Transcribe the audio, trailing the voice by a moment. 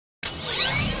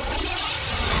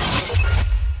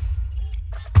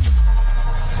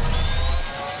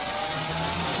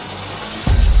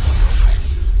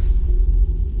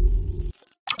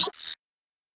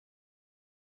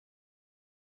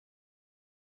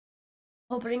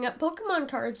Opening up Pokemon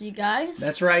cards, you guys.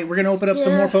 That's right. We're going to open up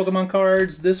some more Pokemon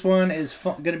cards. This one is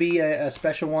going to be a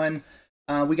special one.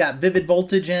 We got Vivid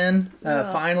Voltage in,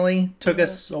 finally. Took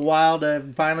us a while to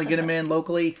finally get them in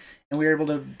locally, and we were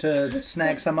able to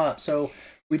snag some up. So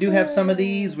we do have some of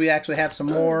these. We actually have some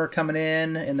more coming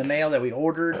in the mail that we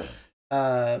ordered.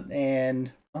 And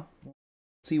we'll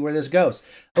see where this goes.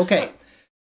 Okay,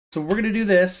 so we're going to do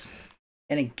this.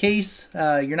 And in case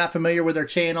you're not familiar with our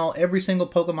channel, every single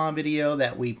Pokemon video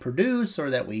that we produce or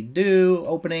that we do,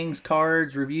 openings,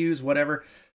 cards, reviews, whatever,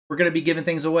 we're going to be giving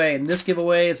things away. And this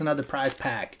giveaway is another prize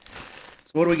pack.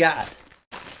 So what do we got?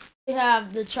 We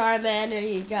have the Charmander,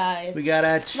 you guys. We got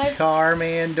a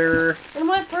Charmander.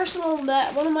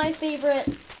 One of my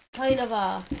favorite kind of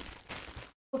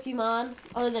Pokemon,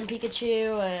 other than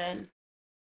Pikachu and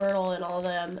Turtle and all of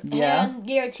them. Yeah. And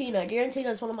Giratina. Giratina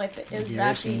is one of my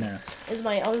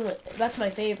that's my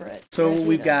favorite. So Giratina.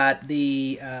 we've got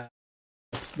the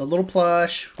little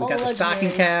plush. We got the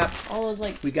stocking cap. All those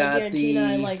we got Giratina,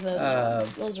 I like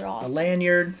those. Those are awesome. The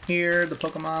lanyard here, the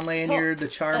Pokemon lanyard, the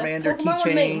Charmander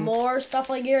keychain. Make more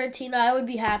stuff like Giratina, I would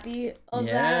be happy of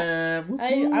that.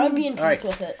 I would be in peace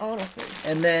with it, honestly.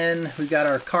 And then we got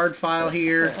our card file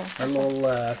here, our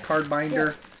little card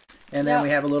binder. And then we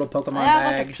have a little Pokemon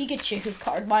bag. Like a Pikachu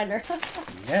card binder.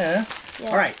 Yeah.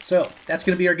 All right, so that's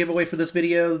going to be our giveaway for this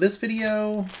video. This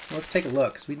video, let's take a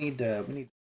look because we need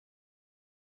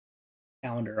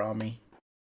calendar on me.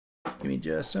 Give me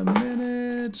just a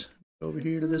minute. Over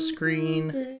here to the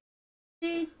screen.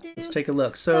 Let's take a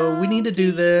look. So we need to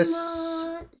do this.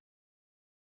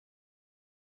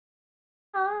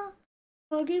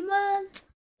 Pokemon.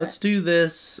 Let's do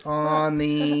this on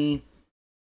the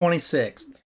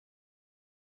 26th.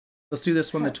 Let's do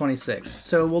this one the 26th.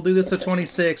 So we'll do this the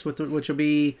 26th, which will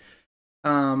be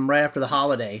right after the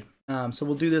holiday. So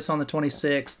we'll do this on the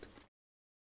 26th.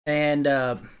 And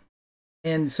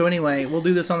so anyway, we'll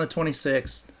do this on the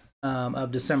 26th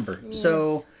of December. Yes.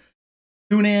 So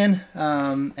tune in,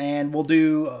 and we'll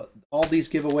do all these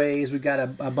giveaways. We've got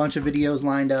a bunch of videos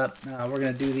lined up. We're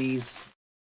going to do these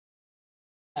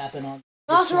happen on.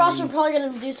 Also, we're also probably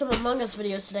going to do some Among Us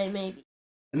videos today, maybe.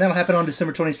 And that'll happen on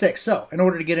December 26th. So, in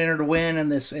order to get entered to win in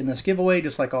this giveaway,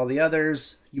 just like all the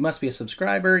others, you must be a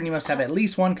subscriber and you must have at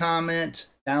least one comment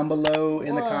down below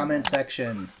in the comment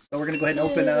section. So, we're going to go ahead and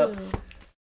open up.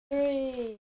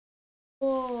 3,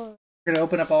 4. We're going to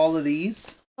open up all of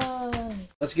these. 5.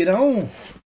 Let's get on.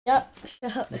 Yep.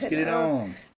 Let's get it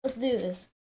on. Let's do this.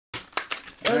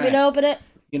 Want me to open it?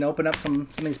 You can open up some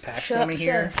of these packs for me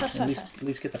here. At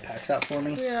least get the packs out for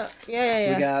me. Yeah.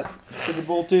 So we got Vivid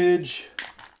Voltage.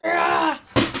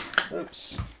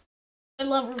 Oops. I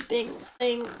love ripping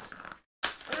things.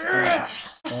 Alright.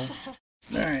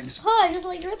 I just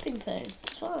like ripping things.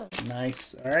 It's fun.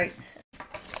 Nice. Alright.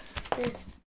 All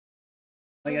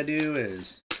I gotta do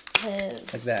is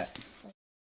like that.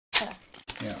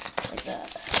 Yeah. Like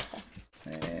that.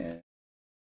 And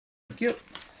cute.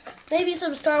 Maybe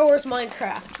some Star Wars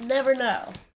Minecraft. Never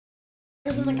know.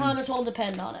 Who's in the comments will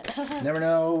depend on it. Never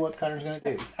know what Connor's gonna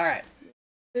do. Alright.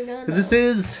 Because this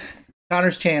is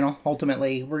Connor's channel,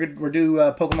 ultimately. We're do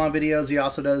Pokemon videos. He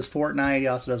also does Fortnite. He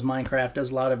also does Minecraft.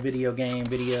 Does a lot of video game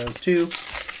videos, too.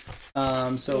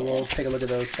 So we'll take a look at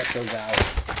those. Check those out.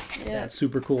 Yeah. That's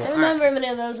super cool. I haven't done very many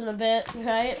of those in a bit,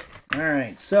 right?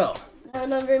 Alright, so. I haven't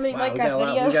done very many Minecraft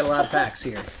videos. We got a lot of packs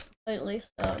here. Lately,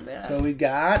 so we've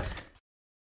got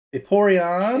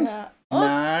Vaporeon. Yeah. Oh.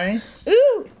 Nice.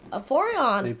 Ooh,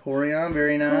 Vaporeon. Vaporeon,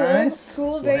 very nice.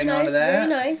 Cool, so very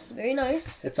nice, very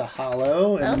nice. It's a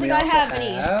hollow. And I don't think I have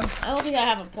any. I don't think I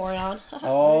have a Vaporeon.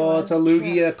 Oh, it's a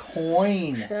Lugia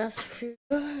coin.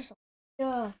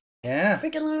 Yeah.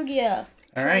 Freaking Lugia.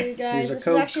 All right, you guys, here's a this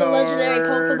code is actually a legendary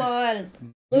Pokemon.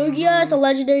 Lugia is a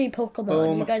legendary Pokemon.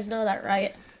 Boom. You guys know that,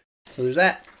 right? So there's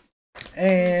that.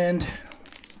 And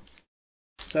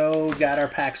so we got our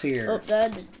packs here. Oh,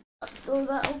 that throw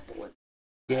that open.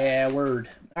 Yeah, word.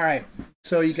 All right,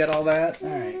 so you got all that? All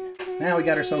right. Now we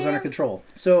got ourselves under control.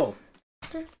 So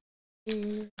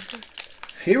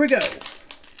here we go.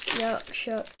 Yep,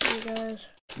 shut you guys.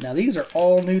 Now these are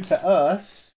all new to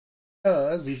us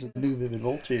because these are new Vivid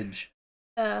Voltage.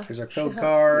 There's our code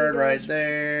card right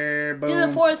there. Boom. Do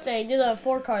the 4 thing. Do the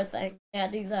 4 card thing. Yeah,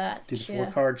 do that. Do the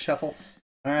 4 card shuffle.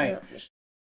 All right.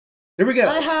 Here we go.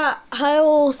 I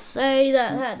will say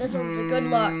that this one's a good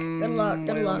luck. Good luck.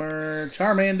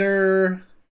 Charmander.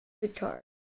 Good card.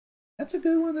 That's a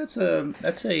good one. That's a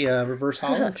reverse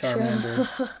hollow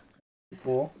Charmander.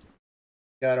 Cool.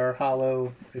 Got our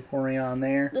hollow Vaporeon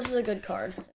there. This is a good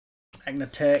card.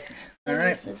 Magnatech. All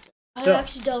right. I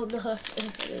actually don't know if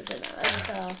it is or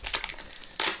not.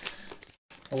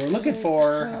 we're looking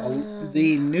for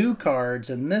the new cards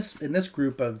in this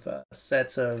group of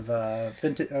sets of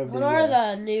vintage. What are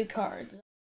the new cards?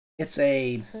 It's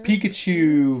a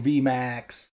Pikachu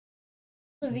VMAX.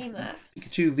 The VMAX.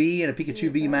 Pikachu V and a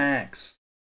Pikachu VMAX.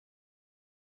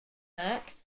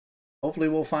 Max. Hopefully,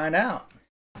 we'll find out.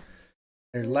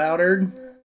 There's Loudred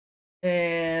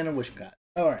and a Wish God.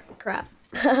 All right. Crap.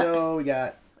 So we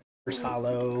got first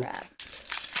hollow. Crap.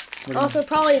 Also,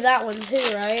 probably that one too,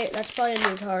 right? That's probably a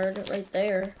new card right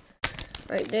there.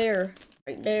 Right there.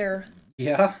 Right there.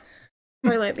 Yeah.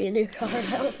 Probably might be a new card.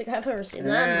 I don't think I've ever seen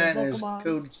that in Pokemon.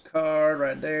 There's code card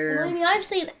right there. Well, I mean, I've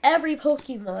seen every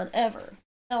Pokemon ever.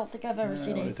 I don't think I've ever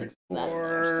seen anything like that in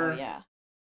there, so yeah.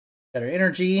 Better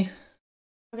energy.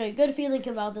 Okay, good feeling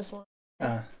about this one.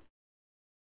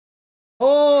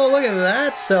 Oh, look at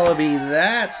that Celebi.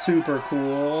 That's super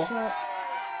cool.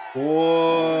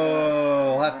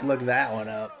 Whoa, I'll have to look that one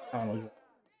up.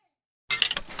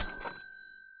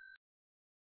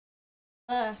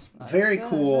 Very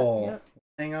cool. Yep.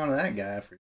 Hang on to that guy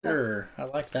for sure. I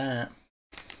like that.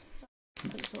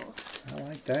 Cool. I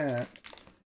like that.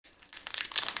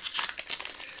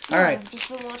 All right. Just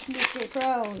to watch Mr.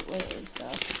 Pro and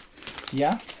stuff.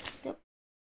 Yeah? Yep.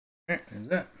 There's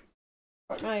that.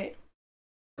 Fortnite.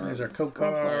 There's our code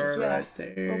card right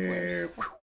there.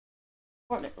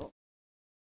 Fortnite.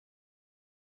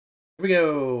 Here we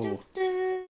go.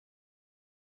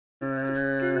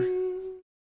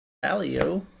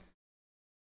 Alio.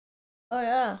 Oh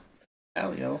yeah.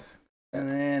 Alio. And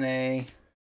then a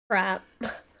crap.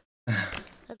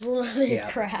 That's literally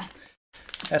crap.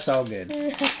 That's all good.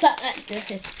 It's not that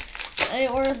good. It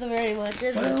ain't worth very much,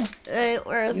 is it? It ain't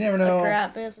worth you never know.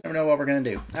 Crap, is it? Never know what we're gonna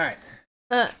do. Alright.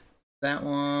 That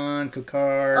one, code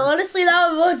card. Honestly,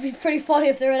 that would be pretty funny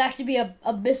if there would actually be a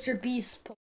Mr. Beast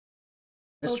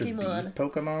Pokemon. Mr. Beast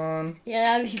Pokemon. Yeah,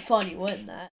 that'd be funny, wouldn't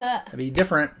that? That'd be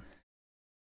different.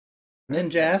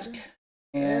 Ninjask.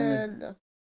 And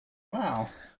wow.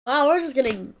 Wow, we're just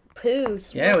getting poo.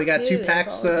 Yeah, we got 2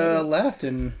 packs left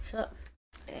and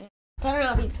better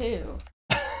not be poo.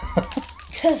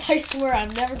 Because I swear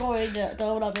I'm never going to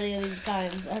open up any of these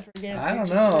times ever again. I don't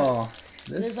know.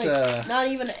 This There's like not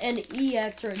even an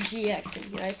EX or a GX in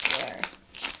here, I swear.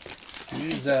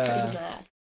 These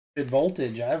good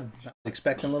voltage. I was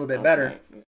expecting a little bit better.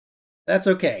 That's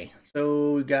okay.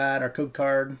 So we got our code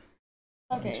card.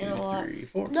 Okay, 1, 2, you know what? 3,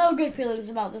 4. No good feelings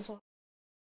about this one.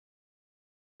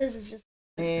 This is just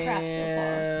crap so far.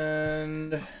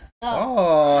 And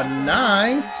oh,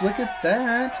 nice! Look at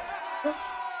that.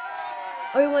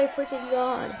 Oh my freaking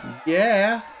god!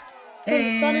 Yeah.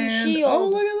 From Sun and Shield. Oh,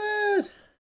 look at that!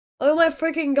 Oh my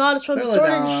freaking god! It's from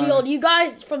Sword and Shield. You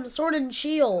guys, it's from Sword and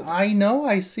Shield. I know.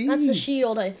 I see. That's a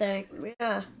shield, I think.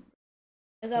 Yeah.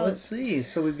 Let's see.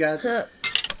 So we've got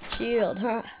Shield,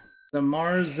 huh? The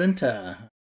Marzinta.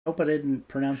 Hope I didn't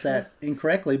pronounce that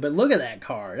incorrectly, but look at that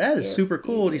card. That is super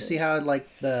cool. Do you see how like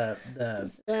the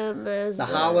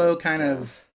hollow kind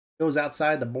of goes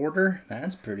outside the border?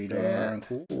 That's pretty darn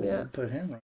cool. Yeah. Put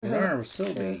him right there with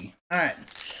Sylvie. All right.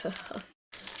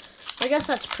 I guess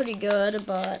that's pretty good,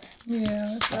 but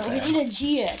yeah, that's not bad. We need a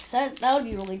GX. That would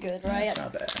be really good, right? That's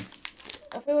not bad.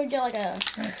 If we would get like a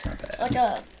that's not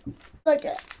bad. Like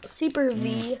a Super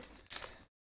V.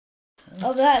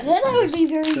 Of that, then I would be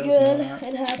very good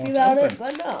and happy about it,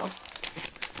 but no.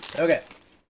 Okay.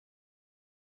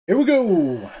 Here we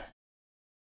go.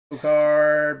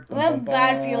 Card. I have a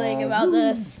bad feeling about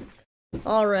this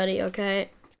already, okay?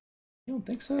 You don't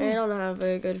think so? I don't have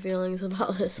very good feelings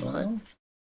about this one.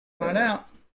 Find out.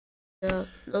 Yeah,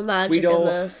 no magic in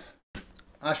this.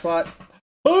 Oshawott.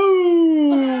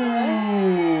 Oh!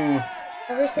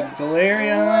 Ever since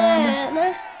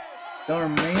Galarian.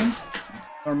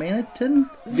 Darmanitan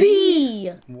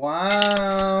V.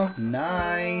 Wow,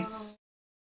 nice.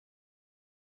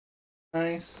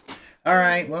 Nice. All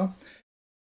right, well.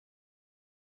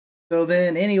 So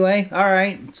then anyway, all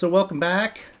right. So welcome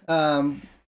back.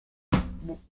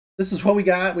 This is what we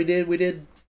got. We didn't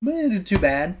do too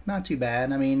bad. Not too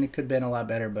bad. I mean, it could have been a lot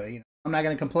better, but you know, I'm not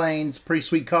going to complain. It's pretty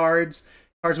sweet cards.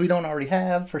 Cards we don't already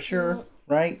have for sure,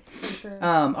 right? For sure.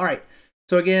 All right.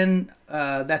 So again,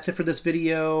 that's it for this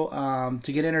video.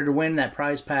 To get entered to win that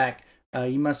prize pack,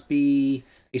 you must be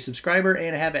a subscriber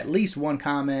and have at least one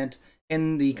comment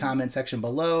in the comment section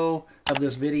below of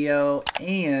this video,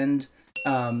 and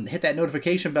hit that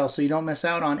notification bell so you don't miss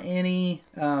out on any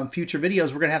future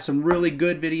videos. We're going to have some really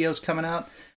good videos coming up,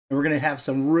 and we're going to have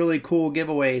some really cool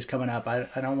giveaways coming up. I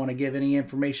don't want to give any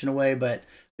information away, but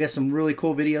we have some really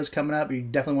cool videos coming up. You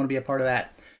definitely want to be a part of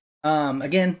that.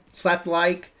 Again, slap the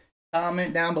like.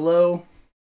 Comment down below.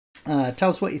 Tell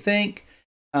us what you think.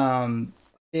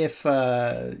 if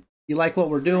you like what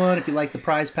we're doing, if you like the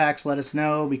prize packs, let us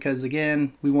know, because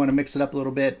again, we want to mix it up a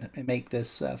little bit and make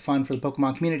this fun for the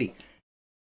Pokemon community.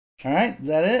 All right, is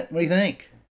that it? What do you think?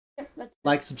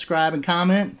 Like, subscribe, and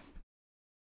comment.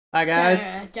 Bye, guys.